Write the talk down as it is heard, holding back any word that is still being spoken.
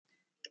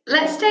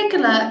Let's take a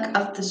look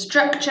at the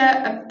structure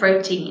of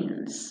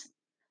proteins.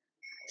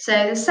 So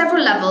there's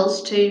several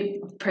levels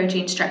to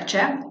protein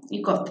structure.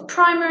 You've got the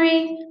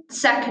primary, the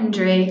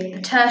secondary,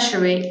 the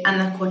tertiary,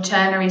 and the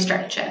quaternary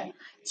structure.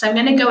 So I'm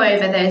going to go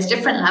over those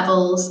different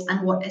levels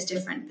and what is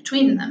different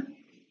between them.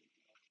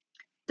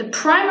 The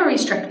primary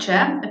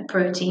structure of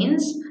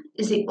proteins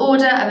is the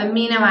order of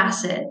amino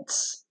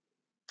acids.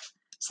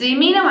 So the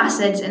amino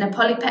acids in a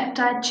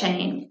polypeptide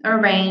chain are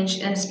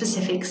arranged in a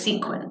specific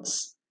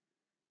sequence.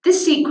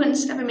 This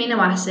sequence of amino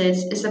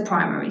acids is the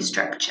primary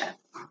structure.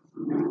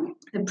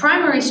 The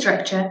primary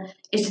structure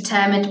is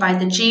determined by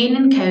the gene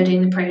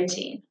encoding the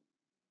protein.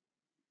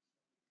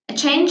 A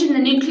change in the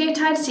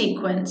nucleotide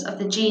sequence of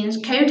the gene's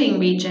coding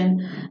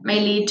region may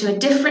lead to a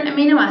different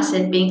amino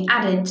acid being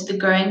added to the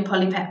growing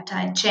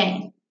polypeptide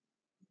chain.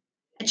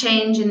 A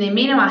change in the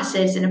amino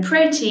acids in a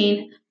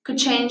protein could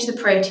change the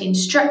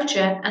protein's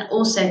structure and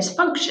also its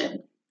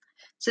function.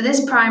 So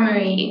this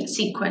primary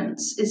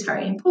sequence is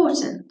very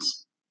important.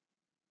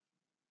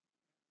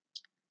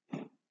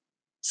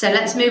 So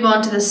let's move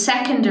on to the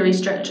secondary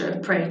structure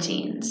of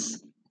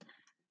proteins.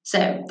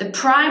 So the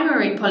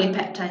primary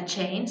polypeptide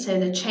chain, so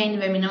the chain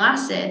of amino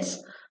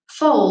acids,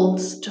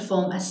 folds to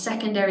form a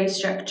secondary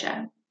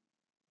structure.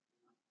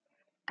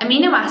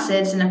 Amino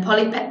acids in a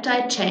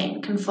polypeptide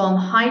chain can form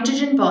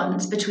hydrogen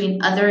bonds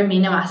between other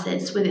amino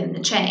acids within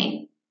the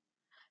chain.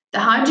 The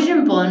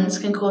hydrogen bonds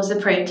can cause the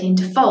protein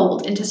to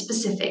fold into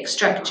specific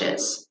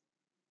structures.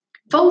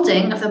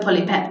 Folding of the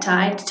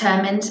polypeptide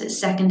determines its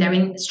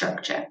secondary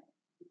structure.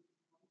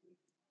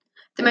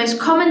 The most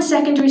common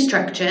secondary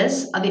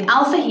structures are the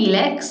alpha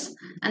helix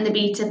and the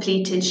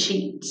beta-pleated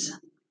sheets.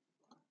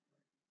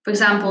 For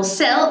example,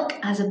 silk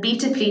has a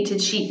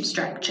beta-pleated sheet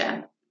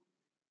structure.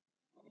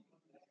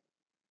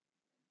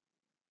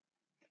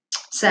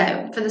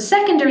 So, for the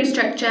secondary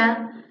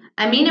structure,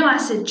 amino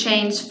acid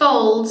chains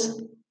fold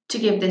to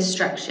give this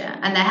structure,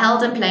 and they're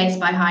held in place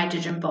by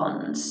hydrogen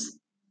bonds.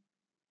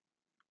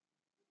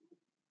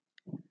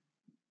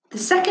 The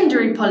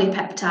secondary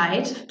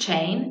polypeptide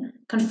chain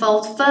can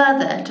fold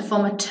further to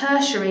form a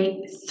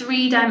tertiary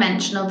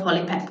three-dimensional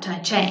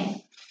polypeptide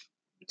chain.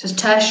 So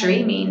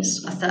tertiary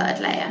means a third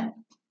layer.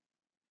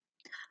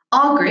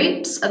 R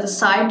groups are the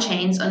side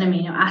chains on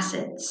amino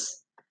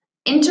acids.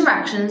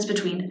 Interactions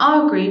between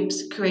R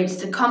groups creates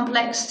the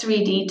complex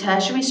 3D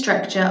tertiary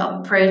structure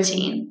of a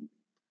protein.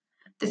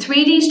 The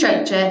 3D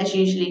structure is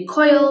usually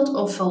coiled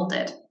or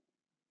folded.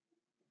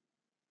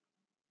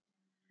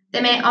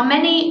 There are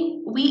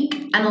many weak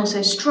and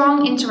also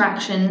strong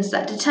interactions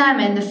that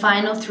determine the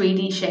final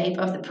 3D shape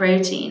of the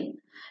protein.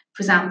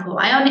 For example,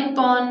 ionic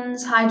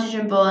bonds,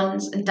 hydrogen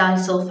bonds, and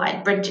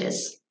disulfide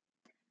bridges.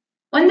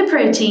 When the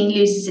protein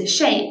loses its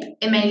shape,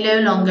 it may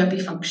no longer be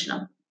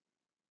functional.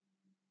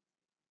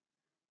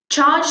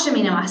 Charged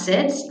amino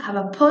acids have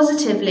a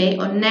positively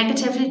or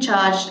negatively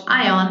charged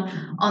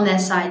ion on their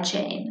side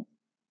chain.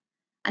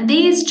 And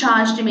these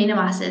charged amino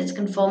acids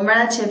can form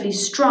relatively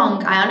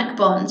strong ionic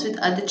bonds with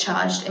other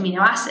charged amino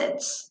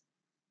acids.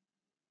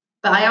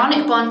 But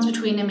ionic bonds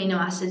between amino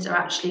acids are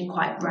actually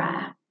quite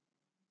rare.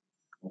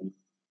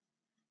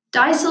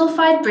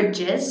 Disulfide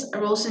bridges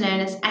are also known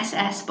as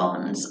SS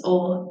bonds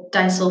or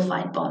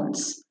disulfide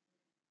bonds.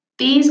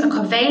 These are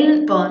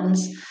covalent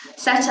bonds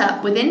set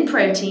up within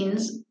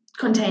proteins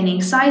containing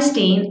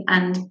cysteine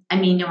and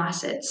amino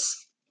acids.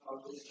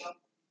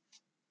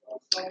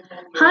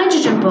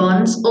 Hydrogen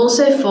bonds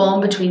also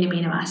form between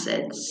amino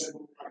acids.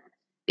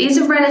 These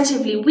are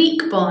relatively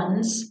weak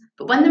bonds,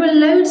 but when there are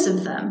loads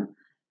of them,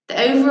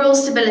 the overall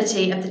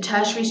stability of the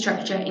tertiary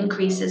structure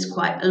increases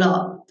quite a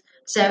lot.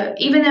 So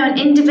even though an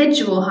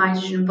individual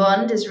hydrogen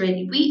bond is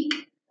really weak,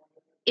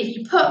 if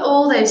you put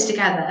all those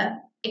together,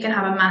 it can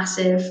have a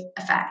massive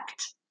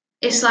effect.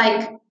 It's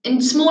like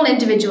in small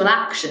individual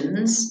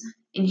actions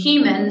in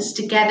humans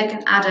together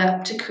can add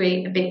up to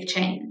create a big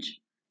change.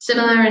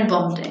 Similar in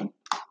bonding.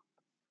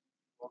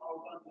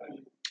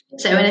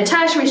 So in a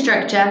tertiary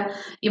structure,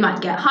 you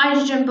might get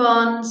hydrogen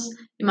bonds,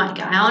 you might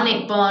get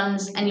ionic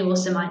bonds, and you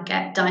also might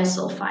get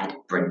disulfide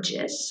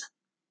bridges.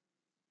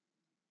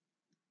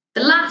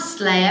 The last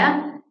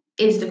layer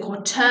is the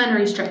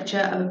quaternary structure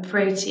of a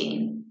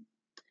protein.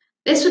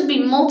 This would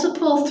be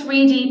multiple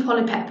 3D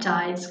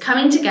polypeptides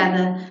coming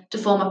together to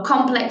form a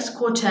complex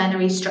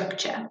quaternary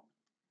structure.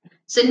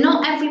 So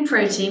not every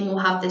protein will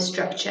have this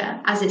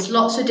structure, as it's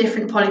lots of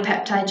different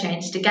polypeptide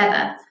chains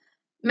together.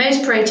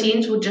 Most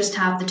proteins will just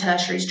have the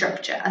tertiary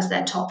structure as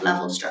their top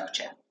level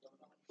structure.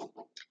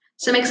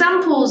 Some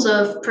examples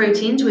of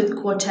proteins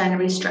with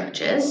quaternary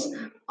structures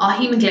are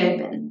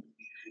hemoglobin.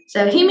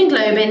 So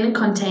hemoglobin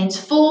contains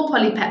 4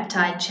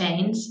 polypeptide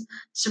chains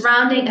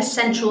surrounding a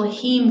central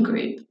heme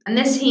group, and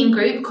this heme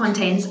group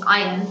contains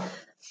iron.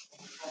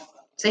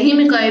 So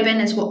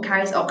hemoglobin is what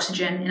carries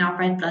oxygen in our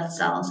red blood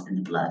cells in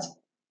the blood.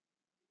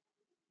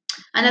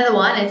 Another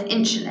one is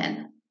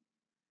insulin.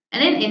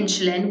 And in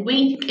insulin,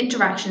 weak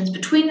interactions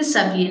between the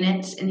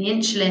subunits in the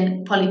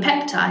insulin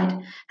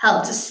polypeptide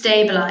help to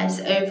stabilize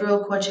the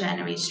overall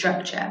quaternary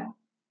structure.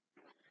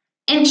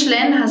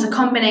 Insulin has a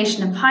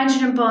combination of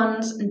hydrogen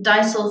bonds and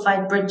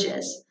disulfide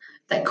bridges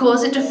that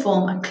cause it to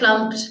form a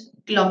clumped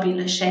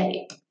globular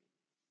shape.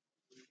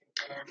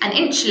 And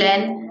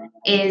insulin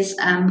is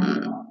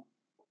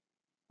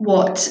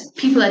what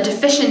people are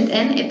deficient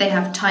in if they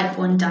have type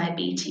 1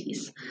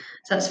 diabetes.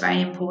 So that's very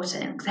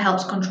important because it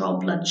helps control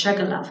blood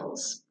sugar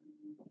levels.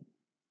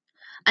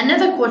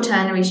 Another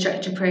quaternary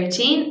structure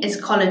protein is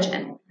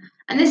collagen,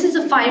 and this is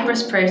a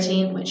fibrous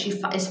protein which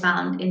is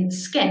found in the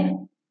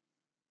skin.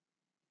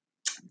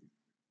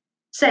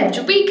 So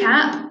to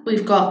recap,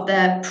 we've got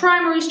the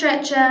primary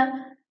structure,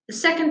 the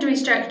secondary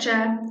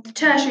structure, the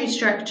tertiary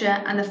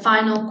structure, and the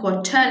final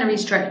quaternary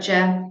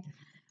structure,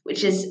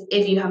 which is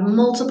if you have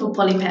multiple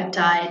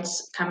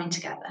polypeptides coming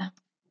together.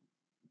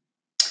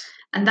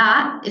 And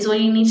that is all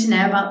you need to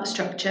know about the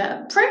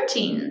structure of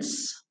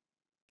proteins.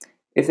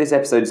 If this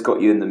episode has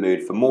got you in the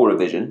mood for more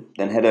revision,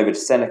 then head over to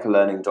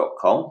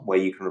senecalearning.com where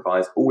you can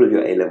revise all of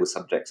your A-level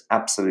subjects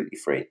absolutely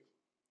free.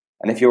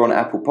 And if you're on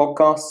Apple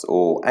Podcasts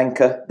or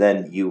Anchor,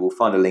 then you will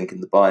find a link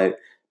in the bio.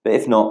 But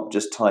if not,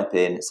 just type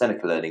in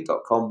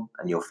senecalearning.com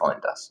and you'll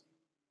find us.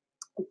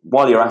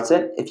 While you're at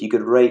it, if you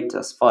could rate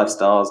us 5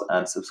 stars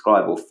and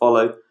subscribe or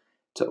follow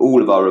to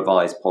all of our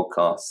revised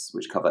podcasts,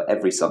 which cover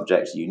every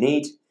subject you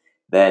need,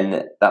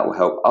 then that will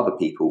help other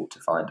people to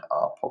find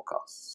our podcasts.